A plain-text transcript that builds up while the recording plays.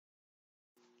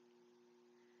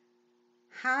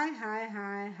Hi, hi,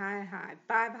 hi, hi, hi.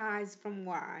 Five highs from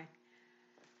Y.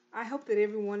 I hope that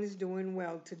everyone is doing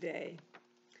well today.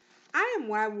 I am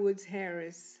Y Woods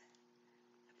Harris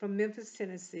from Memphis,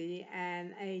 Tennessee,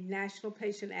 and a National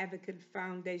Patient Advocate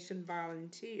Foundation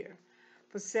volunteer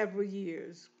for several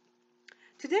years.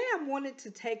 Today, I wanted to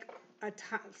take a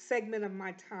segment of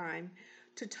my time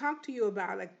to talk to you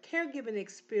about a caregiving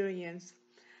experience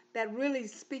that really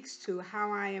speaks to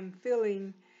how I am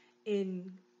feeling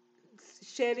in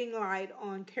shedding light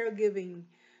on caregiving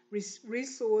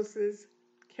resources,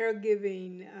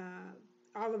 caregiving,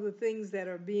 all of the things that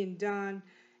are being done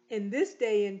in this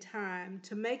day and time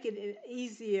to make it an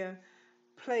easier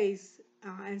place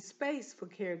and space for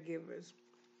caregivers.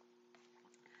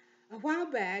 A while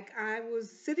back, I was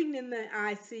sitting in the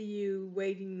ICU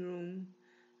waiting room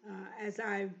as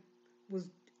I was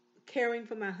caring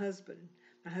for my husband.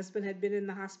 My husband had been in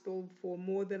the hospital for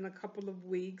more than a couple of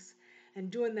weeks,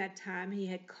 and during that time, he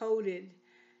had coded,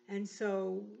 and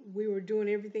so we were doing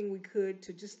everything we could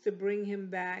to bring him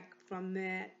back from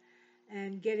that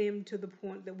and get him to the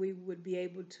point that we would be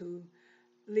able to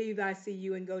leave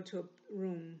ICU and go to a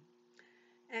room.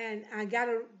 And I got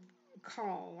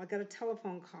a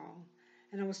telephone call,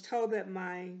 and I was told that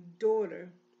my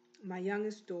daughter, my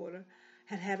youngest daughter,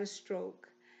 had had a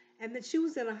stroke and that she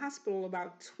was in a hospital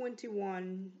about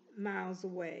 21 miles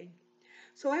away.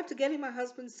 So after getting my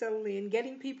husband settled in,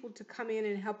 getting people to come in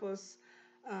and help us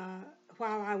uh,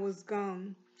 while I was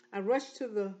gone, I rushed to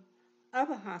the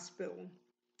other hospital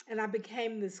and I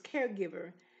became this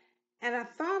caregiver. And I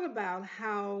thought about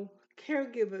how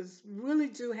caregivers really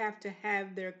do have to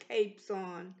have their capes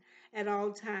on at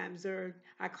all times, or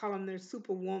I call them their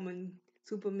superwoman,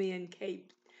 superman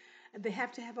capes. They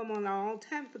have to have them on at all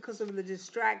times because of the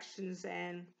distractions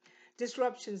and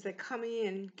disruptions that come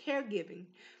in caregiving.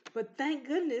 But thank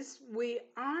goodness we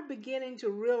are beginning to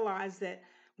realize that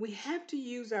we have to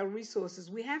use our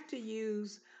resources. We have to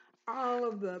use all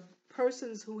of the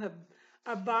persons who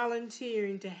are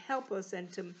volunteering to help us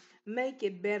and to make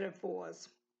it better for us.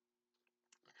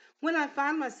 When I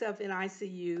found myself in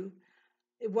ICU,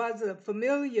 it was a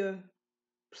familiar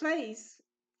place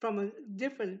from a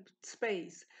different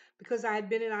space because I had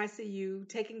been in ICU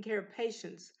taking care of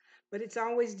patients, but it's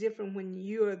always different when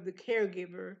you're the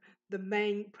caregiver, the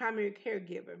main primary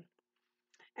caregiver.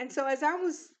 And so as I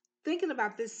was thinking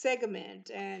about this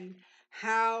segment and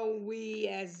how we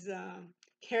as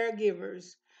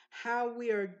caregivers, how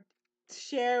we are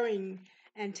sharing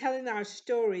and telling our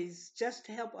stories just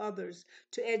to help others,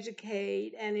 to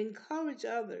educate and encourage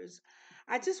others,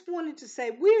 I just wanted to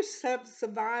say we're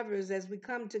survivors as we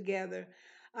come together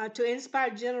to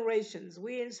inspire generations.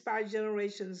 We inspire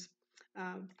generations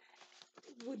um,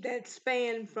 that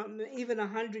span from even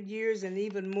 100 years and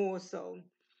even more so.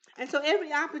 And so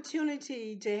every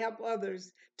opportunity to help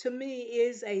others to me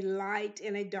is a light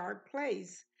in a dark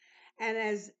place. And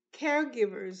as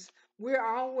caregivers, we're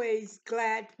always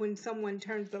glad when someone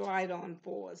turns the light on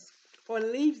for us or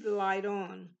leaves the light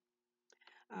on.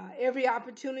 Every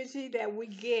opportunity that we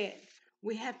get,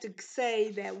 we have to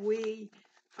say that we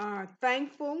are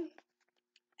thankful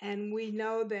and we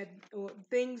know that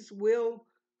things will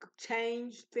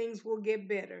change, things will get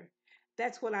better.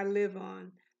 That's what I live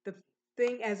on. The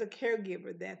thing as a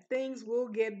caregiver, that things will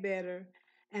get better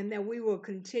and that we will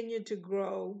continue to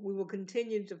grow, we will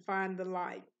continue to find the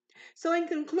light. So, in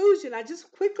conclusion, I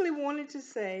just quickly wanted to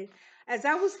say, as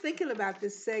I was thinking about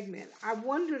this segment, I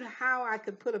wondered how I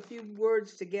could put a few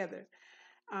words together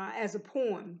as a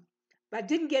poem. I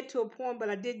didn't get to a poem, but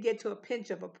I did get to a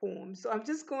pinch of a poem. So I'm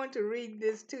just going to read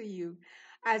this to you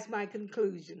as my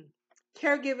conclusion.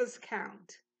 Caregivers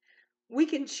count. We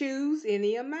can choose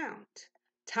any amount,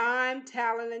 time,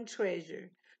 talent, and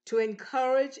treasure to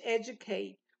encourage,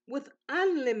 educate with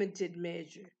unlimited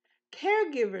measure.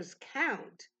 Caregivers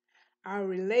count. Our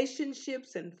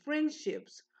relationships and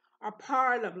friendships are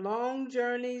part of long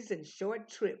journeys and short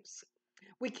trips.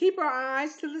 We keep our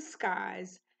eyes to the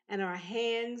skies and our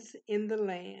hands in the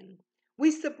land. We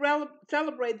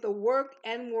celebrate the work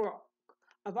and work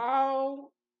of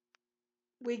all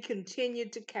we continue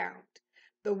to count,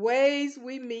 the ways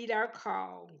we meet our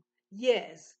call.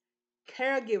 Yes,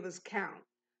 caregivers count,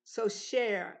 so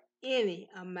share any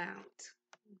amount.